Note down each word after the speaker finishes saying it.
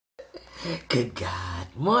Good God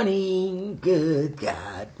morning, good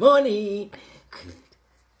God morning, good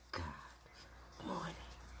God morning.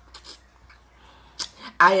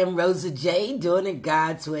 I am RosaJ, doing it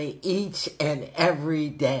God's way each and every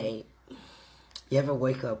day. You ever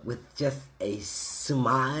wake up with just a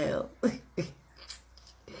smile?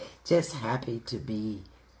 Just happy to be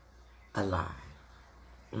alive.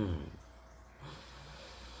 And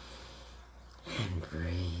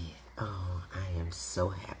breathe. Oh, I am so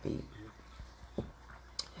happy.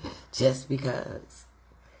 Just because.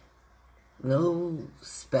 No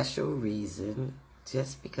special reason.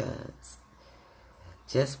 Just because.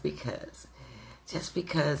 Just because. Just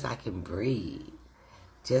because I can breathe.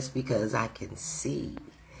 Just because I can see.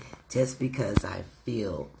 Just because I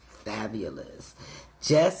feel fabulous.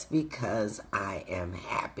 Just because I am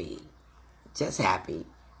happy. Just happy.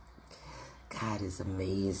 God is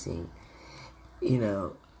amazing. You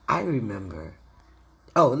know, I remember.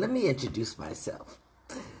 Oh, let me introduce myself.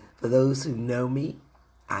 For those who know me,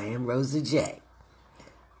 I am RosaJ,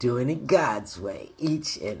 doing it God's way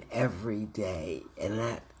each and every day. And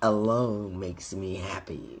that alone makes me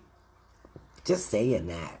happy. Just saying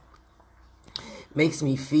that makes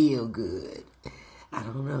me feel good. I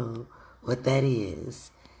don't know what that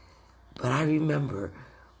is, but I remember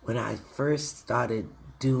when I first started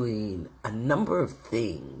doing a number of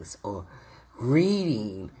things or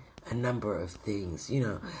reading a number of things. You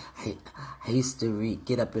know, I used to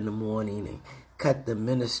get up in the morning and cut the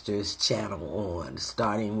minister's channel on,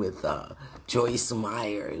 starting with Joyce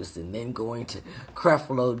Myers and then going to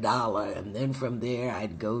Creflo Dollar. And then from there,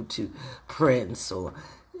 I'd go to Prince or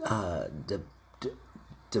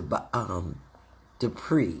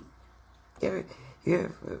Dupree. You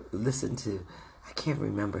ever listen to, I can't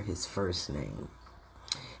remember his first name.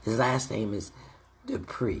 His last name is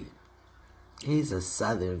Dupree. He's a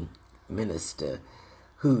Southern minister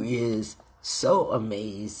who is so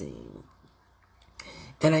amazing.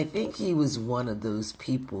 And I think he was one of those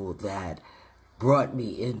people that brought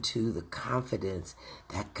me into the confidence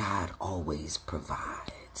that God always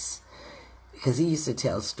provides. Because he used to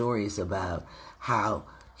tell stories about how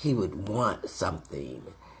he would want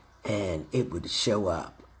something and it would show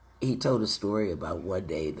up. He told a story about one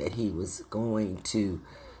day that he was going to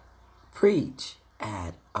preach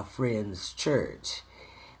at a friend's church.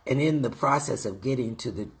 And in the process of getting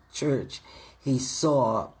to the church, he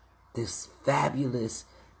saw this fabulous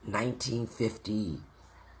 1950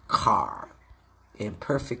 car in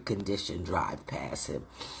perfect condition drive past him.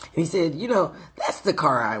 And he said, you know, that's the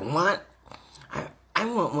car I want. I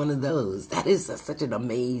want one of those. That is such an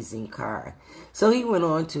amazing car. So he went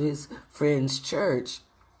on to his friend's church.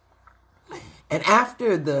 And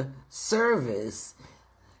after the service,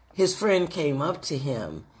 his friend came up to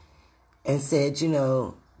him and said, you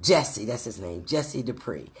know, Jesse, that's his name, Jesse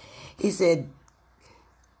Dupree. He said,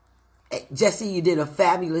 Jesse, you did a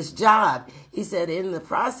fabulous job. He said, in the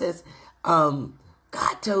process, God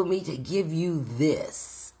told me to give you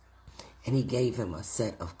this. And he gave him a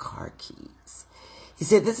set of car keys. He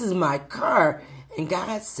said, this is my car, and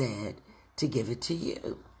God said to give it to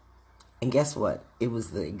you. And guess what? It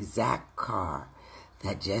was the exact car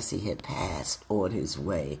that Jesse had passed on his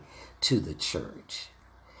way to the church.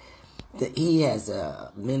 He has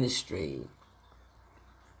a ministry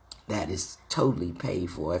that is totally paid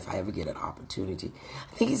for if I ever get an opportunity.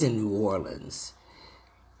 I think he's in New Orleans,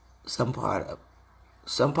 some part of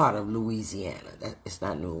Louisiana. It's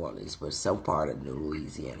not New Orleans, but some part of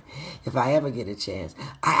Louisiana. If I ever get a chance,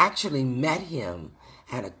 I actually met him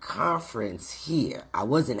at a conference here. I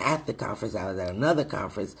wasn't at the conference. I was at another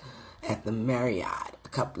conference at the Marriott a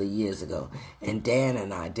couple of years ago. And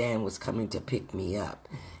Dan was coming to pick me up.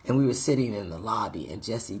 And we were sitting in the lobby, and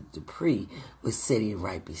Jesse Dupree was sitting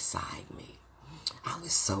right beside me. I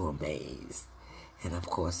was so amazed. And of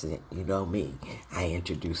course, you know me, I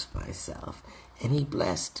introduced myself. And he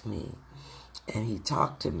blessed me. And he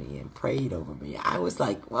talked to me and prayed over me. I was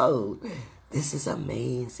like, whoa, this is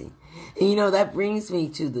amazing. And you know, that brings me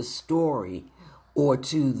to the story or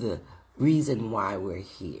to the reason why we're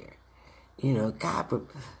here. You know, God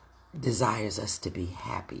desires us to be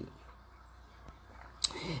happy.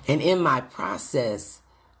 And in my process,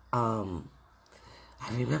 I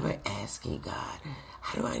remember asking God,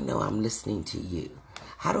 how do I know I'm listening to you?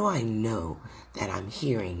 How do I know that I'm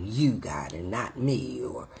hearing you, God, and not me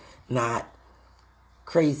or not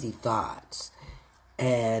crazy thoughts?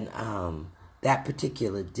 And that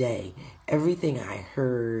particular day, everything I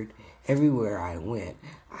heard, everywhere I went,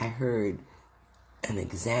 I heard an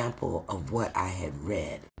example of what I had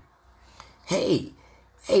read. Hey,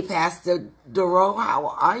 Pastor Doro,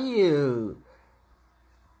 how are you?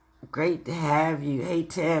 Great to have you. Hey,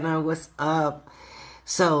 Tanner, what's up?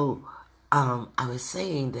 So, I was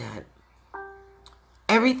saying that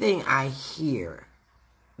everything I hear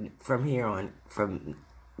from here on, from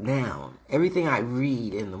now, everything I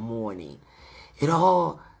read in the morning, it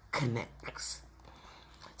all connects.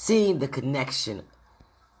 Seeing the connection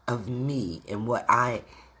of me and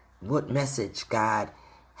what message God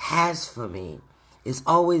has for me is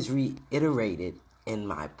always reiterated in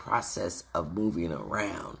my process of moving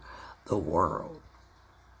around the world.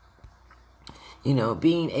 You know,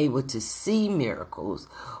 being able to see miracles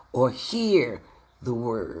or hear the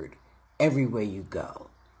word everywhere you go.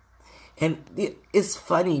 And it's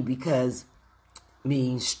funny because,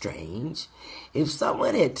 means strange, if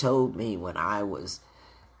someone had told me when I was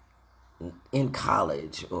in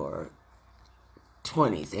college or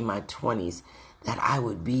in my 20s, that I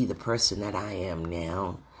would be the person that I am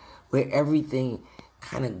now, where everything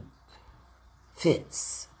kind of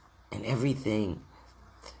fits and everything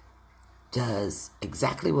does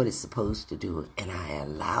exactly what it's supposed to do, and I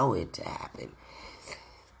allow it to happen,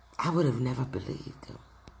 I would have never believed them.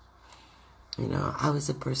 You know, I was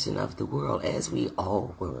a person of the world, as we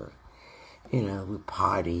all were. You know, we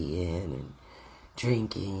partying and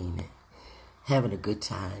drinking and having a good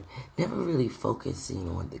time, never really focusing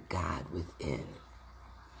on the God within.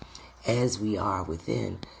 As we are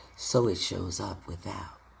within, so it shows up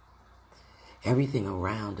without. Everything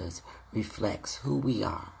around us reflects who we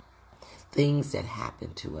are. Things that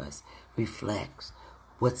happen to us reflects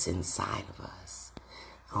what's inside of us.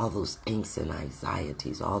 All those angst and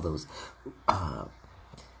anxieties, all those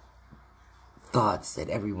thoughts that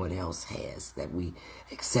everyone else has that we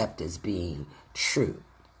accept as being true,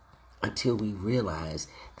 until we realize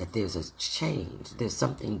that there's a change, there's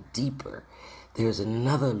something deeper, there's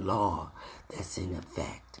another law that's in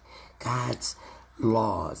effect. God's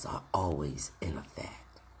laws are always in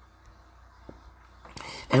effect.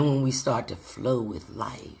 And when we start to flow with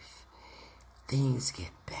life, things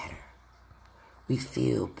get better. We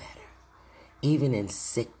feel better. Even in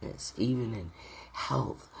sickness, even in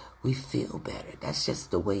health, we feel better. That's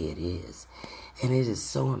just the way it is. And it is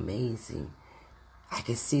so amazing. I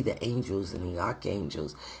can see the angels and the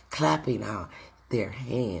archangels clapping out their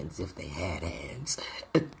hands, if they had hands,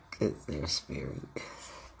 because they're spirit.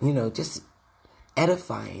 You know, just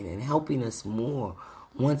edifying and helping us more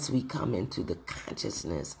once we come into the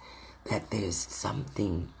consciousness that there's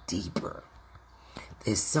something deeper.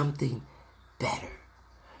 There's something better,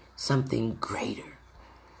 something greater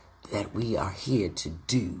that we are here to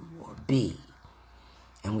do or be.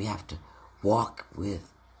 And we have to walk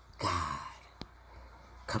with God.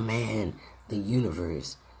 Command the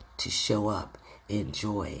universe to show up in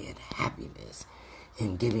joy and happiness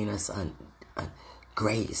and giving us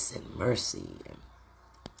grace and mercy. And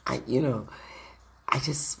I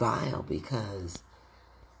just smile because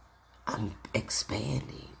I'm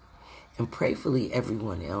expanding. And prayerfully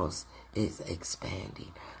everyone else is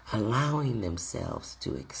expanding, allowing themselves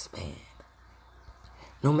to expand.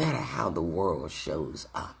 No matter how the world shows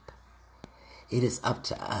up, it is up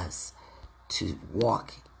to us to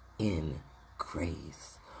walk in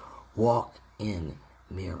grace, walk in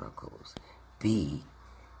miracles, be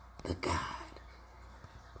the God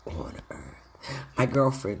on earth. My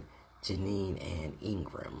girlfriend, Janine Ann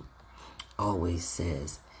Ingram, always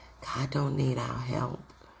says, God don't need our help.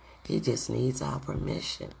 He just needs our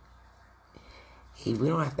permission. We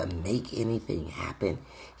don't have to make anything happen.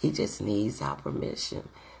 He just needs our permission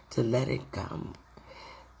to let it come,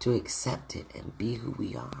 to accept it and be who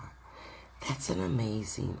we are. That's an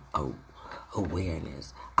amazing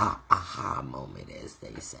awareness, aha moment, as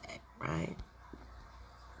they say, right?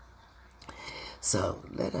 So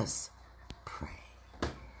let us pray.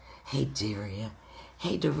 Hey, Daria.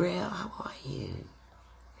 Hey, Darrell, how are you?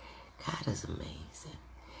 God is amazing.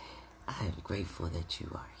 I am grateful that you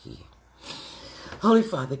are here. Holy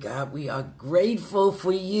Father God, we are grateful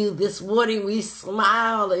for you. This morning we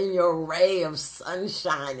smile in your ray of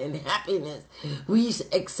sunshine and happiness. We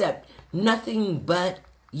accept nothing but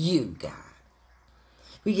you, God.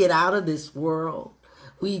 We get out of this world.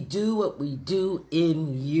 We do what we do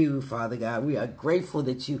in you, Father God. We are grateful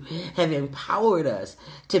that you have empowered us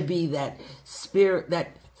to be that spirit,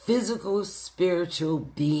 that physical, spiritual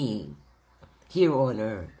being here on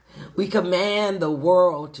earth. We command the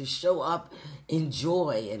world to show up in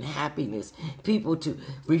joy and happiness, people to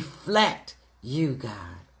reflect you,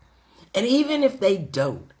 God. And even if they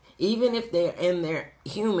don't, even if they're in their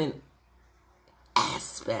human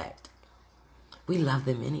aspect, we love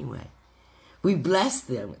them anyway. We bless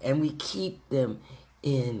them and we keep them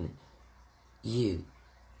in you,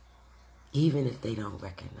 even if they don't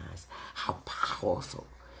recognize how powerful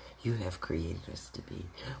you have created us to be.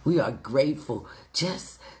 We are grateful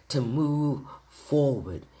just to move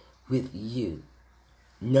forward with you,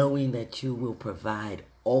 knowing that you will provide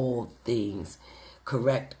all things,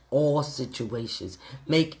 correct all situations,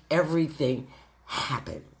 make everything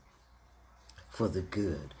happen for the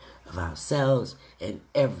good of ourselves and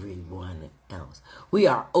everyone else. We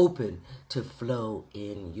are open to flow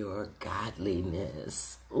in your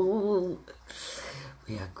godliness. Ooh,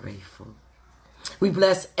 we are grateful. We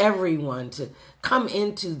bless everyone to come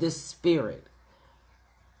into this spirit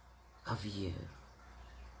of you,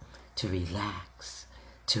 to relax,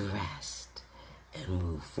 to rest, and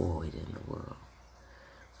move forward in the world.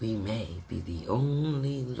 We may be the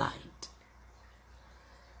only light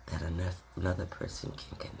that another person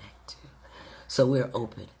can connect to. So we're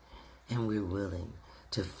open and we're willing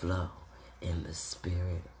to flow in the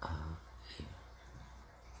spirit of you.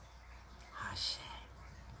 Ashe.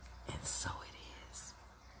 And so it is.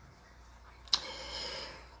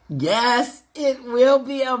 Yes, it will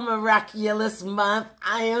be a miraculous month.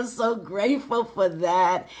 I am so grateful for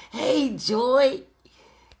that. Hey, Joy.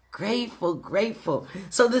 Grateful, grateful.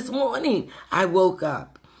 So this morning I woke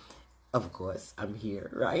up. Of course, I'm here,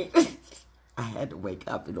 right? I had to wake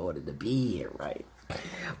up in order to be here, right?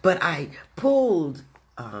 But I pulled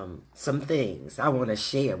some things I want to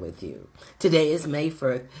share with you. Today is May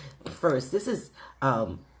 1st. This is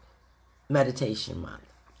meditation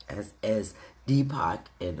month, as Deepak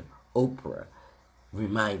and Oprah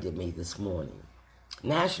reminded me this morning.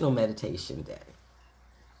 National Meditation Day,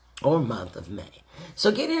 or month of May.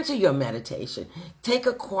 So get into your meditation. Take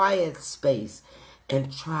a quiet space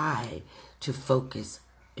and try to focus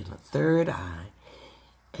in a third eye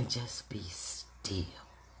and just be still.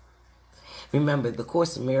 Remember, the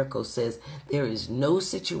Course in Miracles says there is no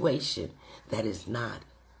situation that is not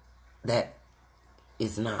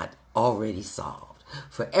already solved.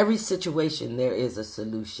 For every situation, there is a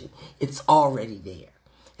solution. It's already there.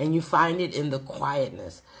 And you find it in the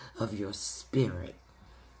quietness of your spirit.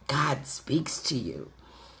 God speaks to you.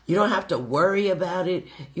 You don't have to worry about it.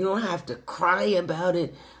 You don't have to cry about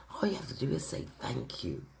it. All you have to do is say thank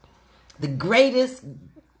you. The greatest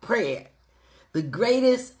prayer, the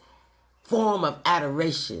greatest form of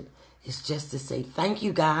adoration is just to say thank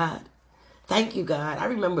you, God. Thank you, God. I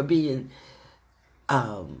remember being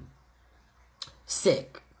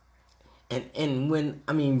sick. And when,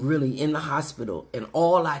 really in the hospital, and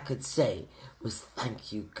all I could say was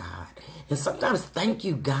thank you, God. And sometimes thank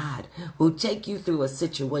you, God, will take you through a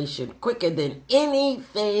situation quicker than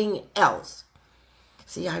anything else.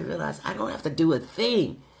 See, I realized I don't have to do a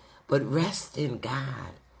thing but rest in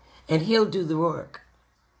God, and He'll do the work.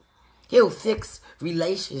 He'll fix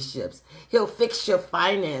relationships. He'll fix your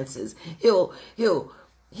finances. He'll heal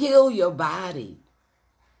your body.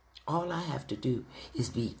 All I have to do is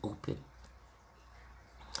be open.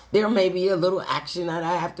 There may be a little action that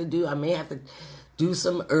I have to do. I may have to do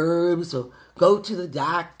some herbs or go to the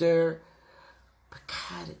doctor. But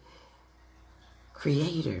God,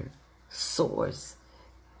 Creator, Source,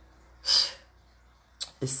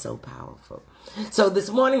 is so powerful. So this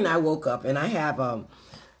morning I woke up and I have a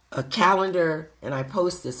calendar, and I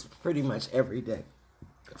post this pretty much every day,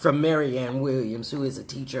 from Marianne Williams, who is a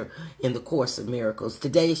teacher in the Course of Miracles.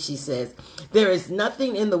 Today she says, there is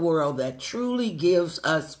nothing in the world that truly gives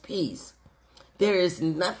us peace. There is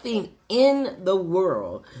nothing in the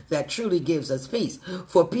world that truly gives us peace.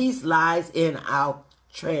 For peace lies in our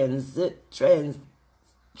transcendence,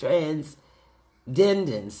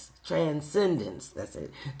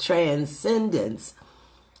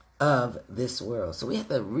 of this world. So we have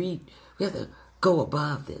to go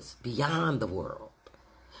above this, beyond the world.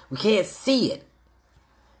 We can't see it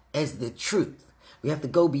as the truth. We have to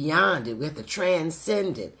go beyond it. We have to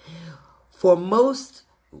transcend it. For most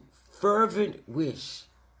fervent wish,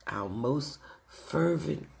 our most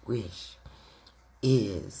fervent wish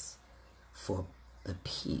is for the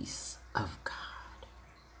peace of God.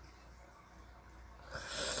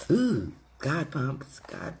 Ooh, God bumps,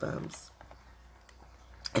 God bumps.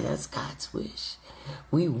 And that's God's wish.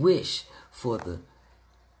 We wish for the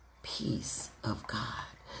peace of God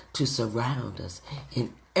to surround us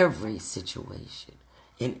in every situation.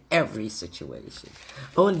 In every situation.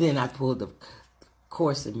 Oh, and then I pulled the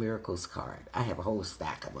Course in Miracles card. I have a whole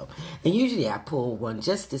stack of them. And usually I pull one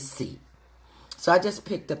just to see. So I just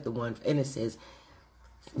picked up the one, and it says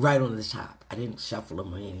right on the top. I didn't shuffle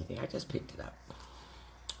them or anything. I just picked it up.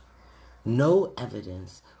 No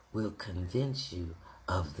evidence will convince you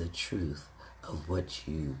of the truth of what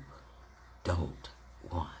you don't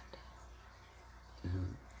want.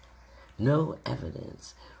 No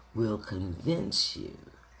evidence will convince you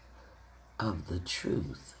of the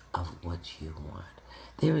truth of what you want.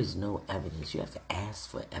 There is no evidence. You have to ask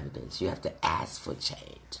for evidence. You have to ask for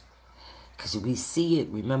change. Because we see it,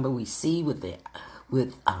 remember, we see with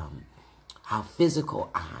our physical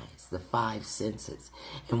eyes, the five senses.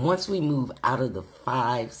 And once we move out of the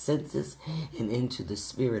five senses and into the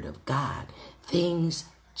Spirit of God, things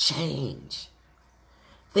change.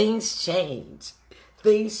 Things change.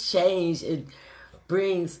 Things change. It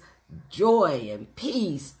brings joy and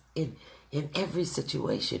peace in every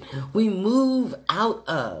situation. We move out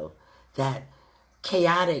of that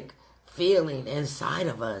chaotic feeling inside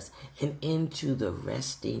of us and into the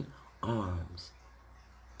resting arms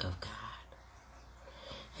of God.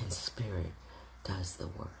 And Spirit does the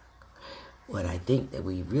work. What I think that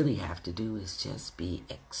we really have to do is just be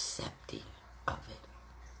accepting of it.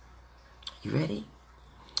 You ready?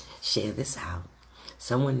 Share this out.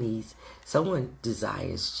 Someone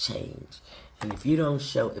desires change. And if you don't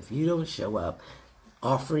show up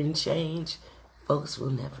offering change, folks will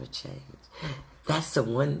never change. That's the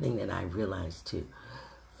one thing that I realized too.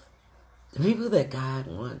 The people that God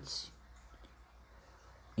wants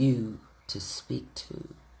you to speak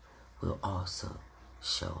to will also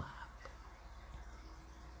show up.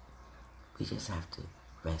 We just have to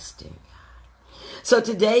rest in God. So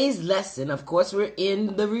today's lesson, of course, we're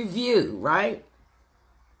in the review, right?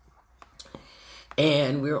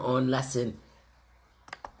 And we're on lesson,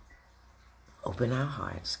 open our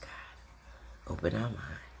hearts, God. Open our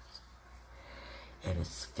minds. And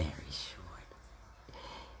it's very short.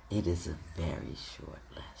 It is a very short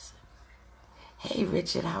lesson. Hey,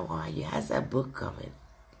 Richard, how are you? How's that book coming?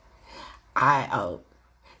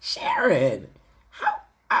 Sharon, how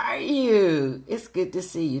are you? It's good to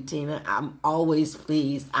see you, Tina. I'm always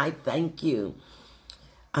pleased. I thank you.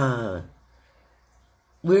 We're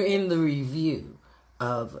in the review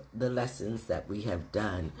of the lessons that we have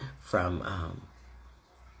done from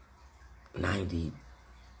 91.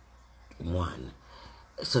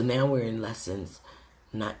 So now we're in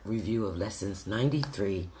review of lessons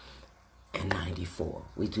 93 and 94.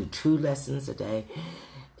 We do 2 lessons a day.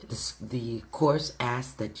 The course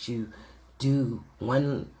asks that you do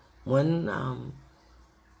one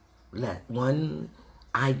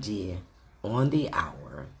idea on the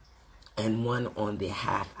hour and one on the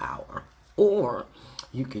half hour. Or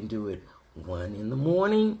you can do it one in the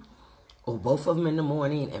morning, or both of them in the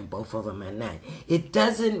morning and both of them at night. It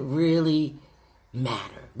doesn't really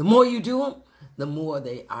matter. The more you do them, the more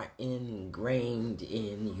they are ingrained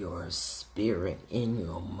in your spirit, in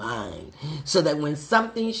your mind. So that when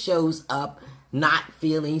something shows up not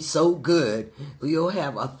feeling so good, you'll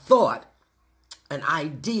have a thought, an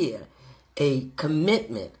idea, a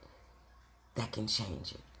commitment that can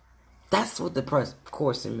change it. That's what the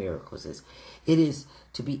Course in Miracles is. It is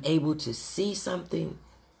to be able to see something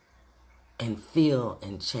and feel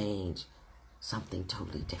and change something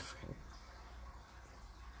totally different.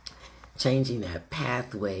 Changing that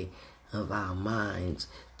pathway of our minds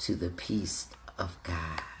to the peace of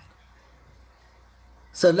God.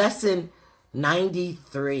 So lesson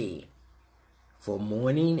 93 for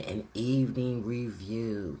morning and evening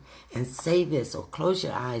review. And say this, or close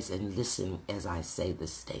your eyes and listen as I say the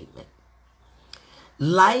statement.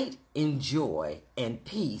 Light and joy and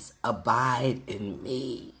peace abide in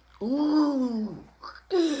me. Ooh.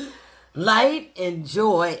 Light and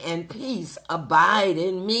joy and peace abide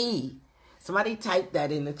in me. Somebody type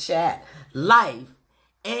that in the chat. Life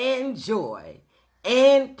and joy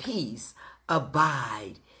and peace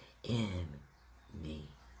abide in me.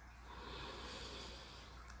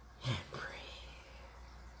 And breathe.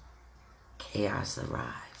 Chaos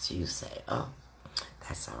arrives. You say, oh,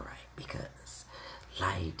 that's all right, because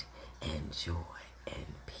light and joy and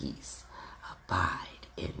peace abide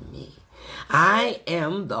in me. I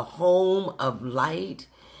am the home of light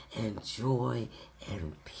and joy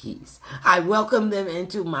and peace. I welcome them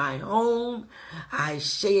into my home. I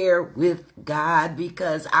share with God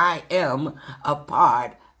because I am a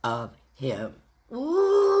part of Him.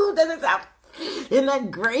 Ooh, isn't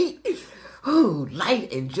that great? Ooh,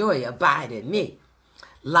 light and joy abide in me.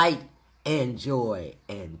 Light and joy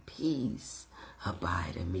and peace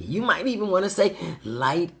abide in me. You might even want to say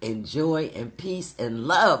light and joy and peace and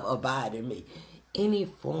love abide in me. Any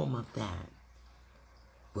form of that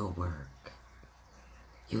will work.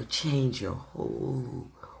 You'll change your whole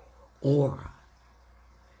aura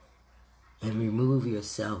and remove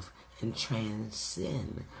yourself and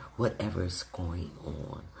transcend whatever's going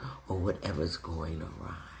on or whatever's going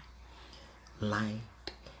awry.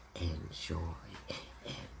 Light and joy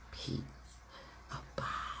and peace abide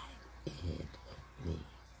in me.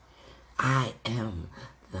 I am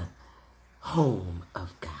the home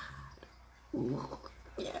of God. Ooh,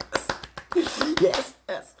 yeah. Yes,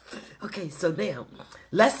 yes. Okay, so now,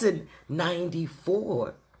 lesson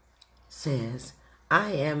 94 says,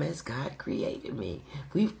 I am as God created me.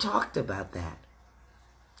 We've talked about that.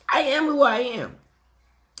 I am who I am.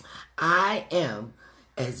 I am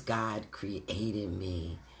as God created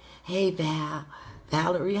me. Hey,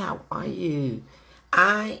 Valerie, how are you?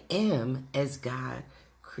 I am as God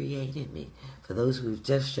created me. For those who've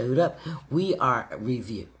just showed up, we are a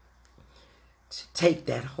review. To take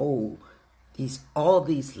that whole, all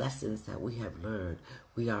these lessons that we have learned,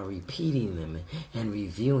 we are repeating them and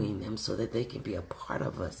reviewing them so that they can be a part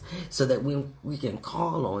of us, so that we can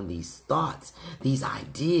call on these thoughts, these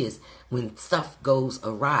ideas, when stuff goes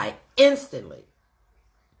awry instantly.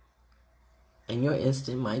 And your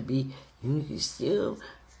instant might be, you still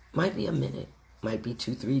might be a minute, might be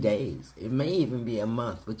 2-3 days. It may even be a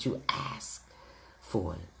month, but you ask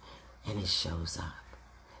for it and it shows up.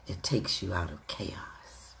 It takes you out of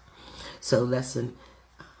chaos. So lesson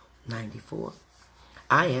 94.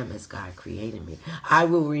 I am as God created me. I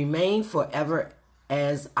will remain forever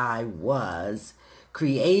as I was,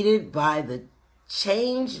 created by the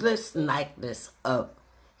changeless likeness of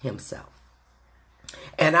himself.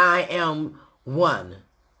 And I am one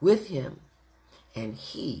with him, and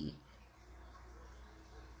he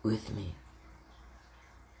with me.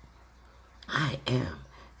 I am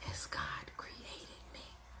as God created me.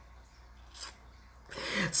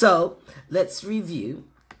 So let's review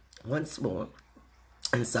once more.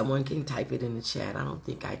 And someone can type it in the chat. I don't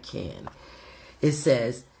think I can. It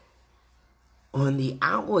says, on the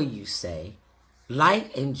hour you say,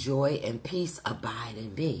 light and joy and peace abide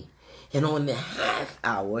in me. And on the half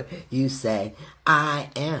hour you say, I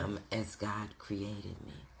am as God created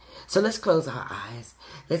me. So let's close our eyes.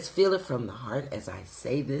 Let's feel it from the heart as I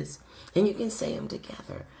say this. And you can say them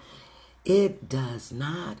together. It is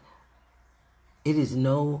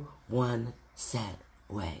no one set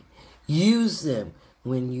way. Use them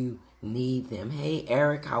when you need them. Hey,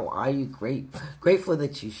 Eric, how are you? Grateful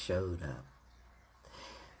that you showed up.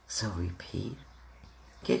 So repeat.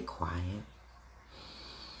 Get quiet.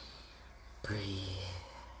 Breathe.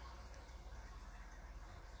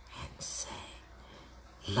 And say,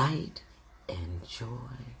 light and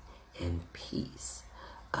joy and peace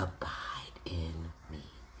abide in me.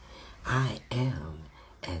 I am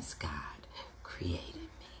as God created me.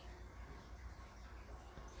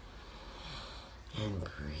 And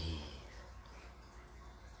breathe.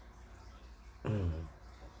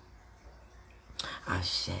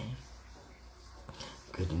 Ashe.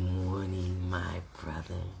 Good morning, my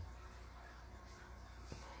brother.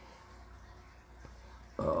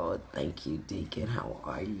 Oh, thank you, Deacon. How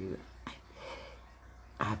are you?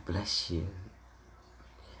 I bless you.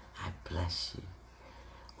 I bless you.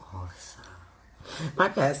 Awesome. My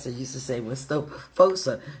pastor used to say, when folks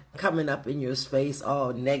are coming up in your space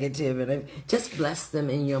all negative, and just bless them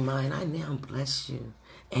in your mind. I now bless you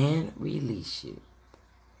and release you.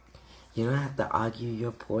 You don't have to argue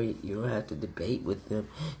your point. You don't have to debate with them.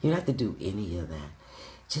 You don't have to do any of that.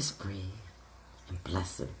 Just breathe and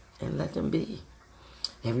bless them and let them be.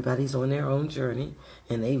 Everybody's on their own journey,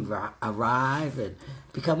 and they arrive and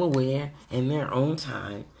become aware in their own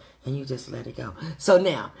time. And you just let it go. So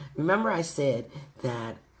now, remember I said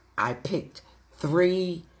that I picked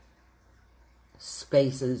 3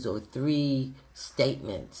 spaces or 3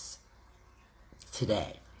 statements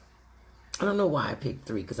today. I don't know why I picked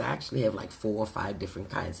 3, because I actually have like 4 or 5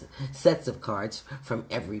 different kinds of sets of cards from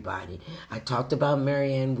everybody. I talked about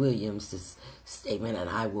Marianne Williams' statement, and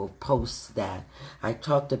I will post that. I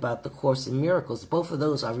talked about the Course in Miracles. Both of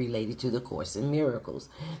those are related to the Course in Miracles.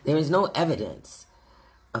 There is no evidence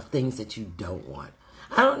of things that you don't want.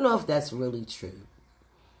 I don't know if that's really true,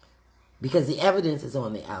 because the evidence is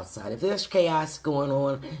on the outside. If there's chaos going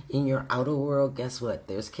on in your outer world, guess what?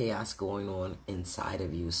 There's chaos going on inside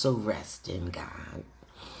of you. So rest in God.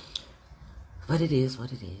 But it is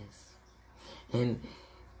what it is. And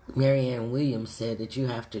Marianne Williams said that you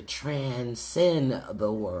have to transcend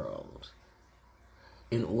the world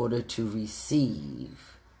in order to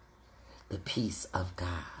receive the peace of God.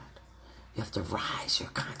 You have to raise your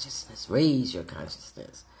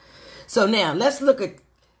consciousness. So now, let's look at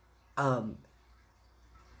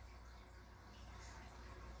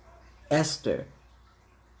Esther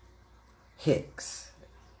Hicks,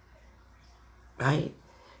 right?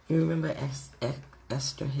 You remember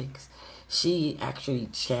Esther Hicks? She actually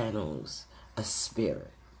channels a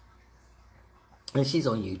spirit. And she's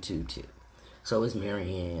on YouTube too. So is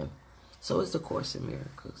Marianne. So is the Course in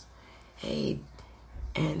Miracles. Hey,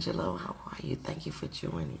 Angelo, how are you? Thank you for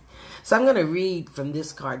joining. So I'm going to read from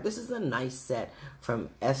this card. This is a nice set from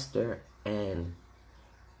Esther and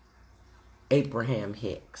Abraham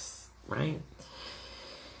Hicks, right?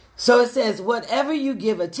 So it says, whatever you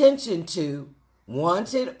give attention to,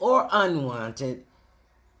 wanted or unwanted,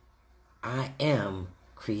 I am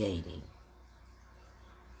creating.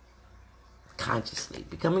 Consciously,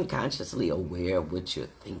 becoming consciously aware of what you're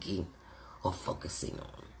thinking or focusing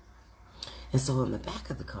on. And so on the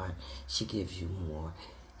back of the card, she gives you more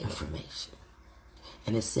information.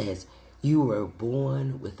 And it says, you were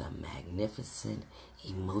born with a magnificent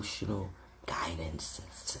emotional guidance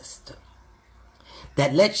system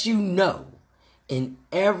that lets you know in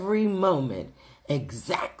every moment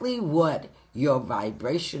exactly what your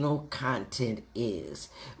vibrational content is,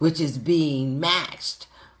 which is being matched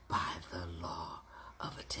by the law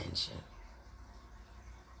of attention.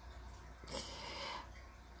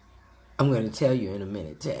 I'm going to tell you in a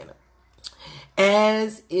minute, Tanner.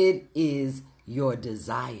 As it is your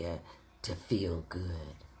desire to feel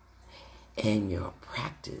good and your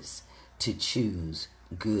practice to choose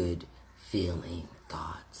good feeling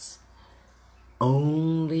thoughts,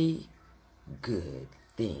 only good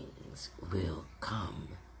things will come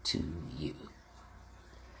to you.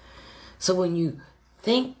 So when you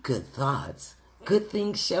think good thoughts, good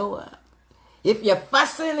things show up. If you're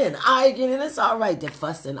fussing and arguing, and it's all right to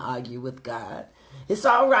fuss and argue with God. It's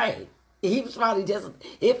all right. He was probably just,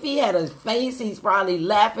 if he had a face, he's probably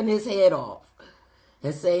laughing his head off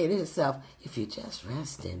and saying to himself, if you just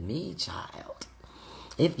rest in me, child,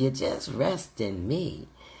 if you just rest in me,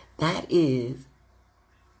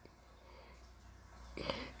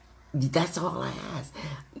 that's all I ask.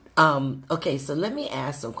 Okay, so let me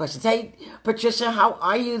ask some questions. Hey, Patricia, how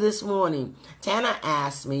are you this morning? Tana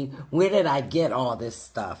asked me, where did I get all this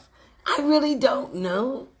stuff? I really don't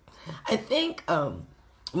know. I think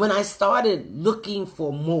when I started looking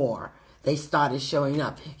for more, they started showing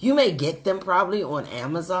up. You may get them probably on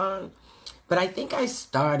Amazon, but I think I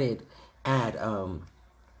started at,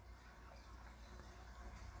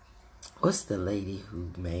 what's the lady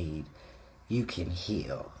who made You Can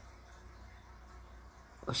Heal?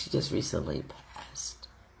 Well, she just recently passed.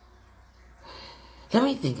 Let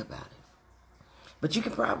me think about it. But you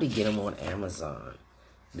can probably get them on Amazon.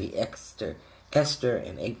 The Esther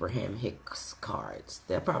and Abraham Hicks cards.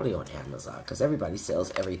 They're probably on Amazon because everybody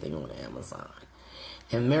sells everything on Amazon.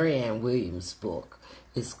 And Marianne Williams' book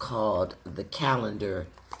is called The Calendar.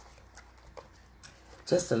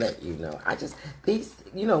 Just to let you know,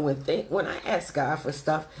 when I ask God for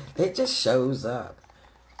stuff, it just shows up.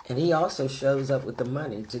 And he also shows up with the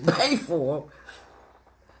money to pay for them.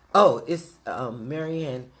 Oh, it's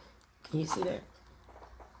Marianne. Can you see that?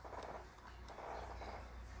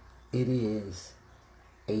 It is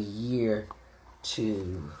a year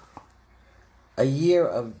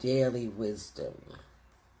of daily wisdom.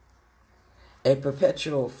 A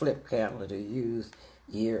perpetual flip calendar used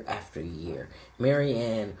year after year.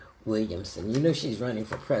 Marianne Williamson. You know she's running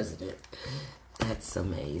for president. That's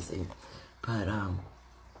amazing. But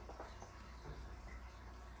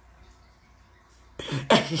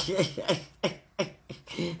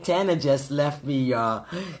Tanner just left me, y'all.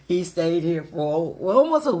 He stayed here for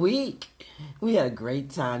almost a week. We had a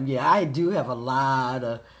great time. Yeah, I do have a lot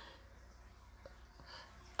of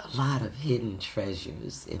hidden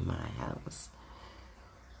treasures in my house.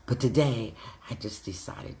 But today, I just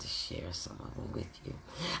decided to share some of them with you.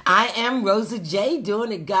 I am RosaJ,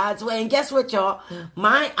 doing it God's way. And guess what, y'all?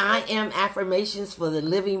 My I Am Affirmations for the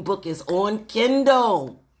Living book is on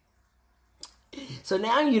Kindle. So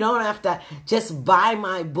now you don't have to just buy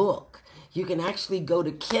my book. You can actually go to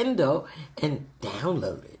Kindle and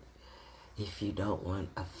download it if you don't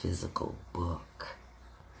want a physical book.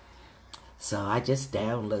 So I just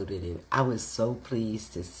downloaded it. I was so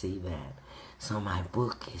pleased to see that. So my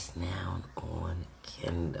book is now on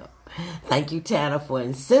Kindle. Thank you, Tanner, for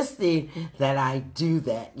insisting that I do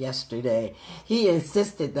that yesterday. He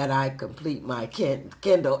insisted that I complete my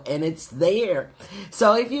Kindle, and it's there.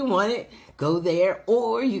 So if you want it, go there,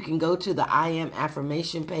 or you can go to the I Am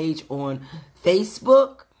Affirmation page on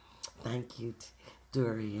Facebook. Thank you,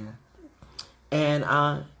 Doria. And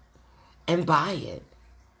buy it.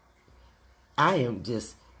 I am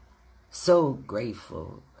just so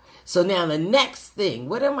grateful. So now the next thing,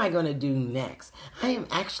 what am I going to do next? I am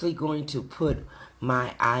actually going to put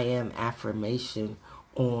my I Am Affirmation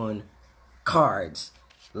on cards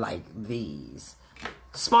like these.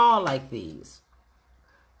 Small like these.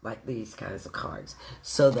 Like these kinds of cards.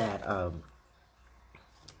 So that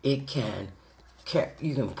you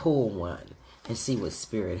can pull one and see what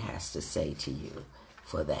Spirit has to say to you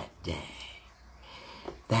for that day.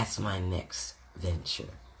 That's my next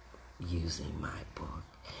venture using my book.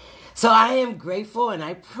 So I am grateful, and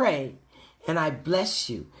I pray and I bless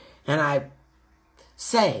you and I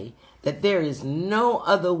say that there is no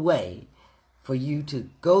other way for you to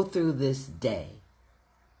go through this day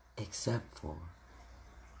except for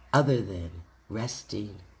other than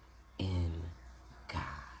resting in God.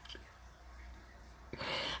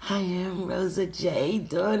 I am RosaJ,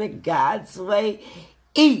 doing it God's way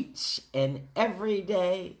each and every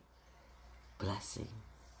day. Blessing,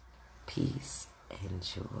 peace, and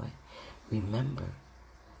joy. Remember,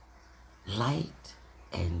 light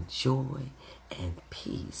and joy and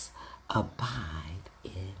peace abide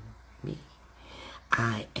in me.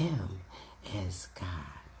 I am as God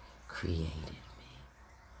created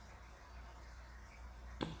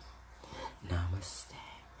me. Namaste.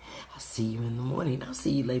 I'll see you in the morning. I'll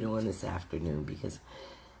see you later on this afternoon because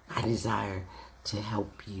I desire to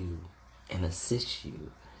help you and assist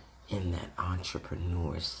you in that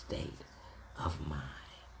entrepreneur state of mind.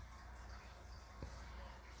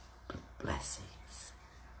 Blessing.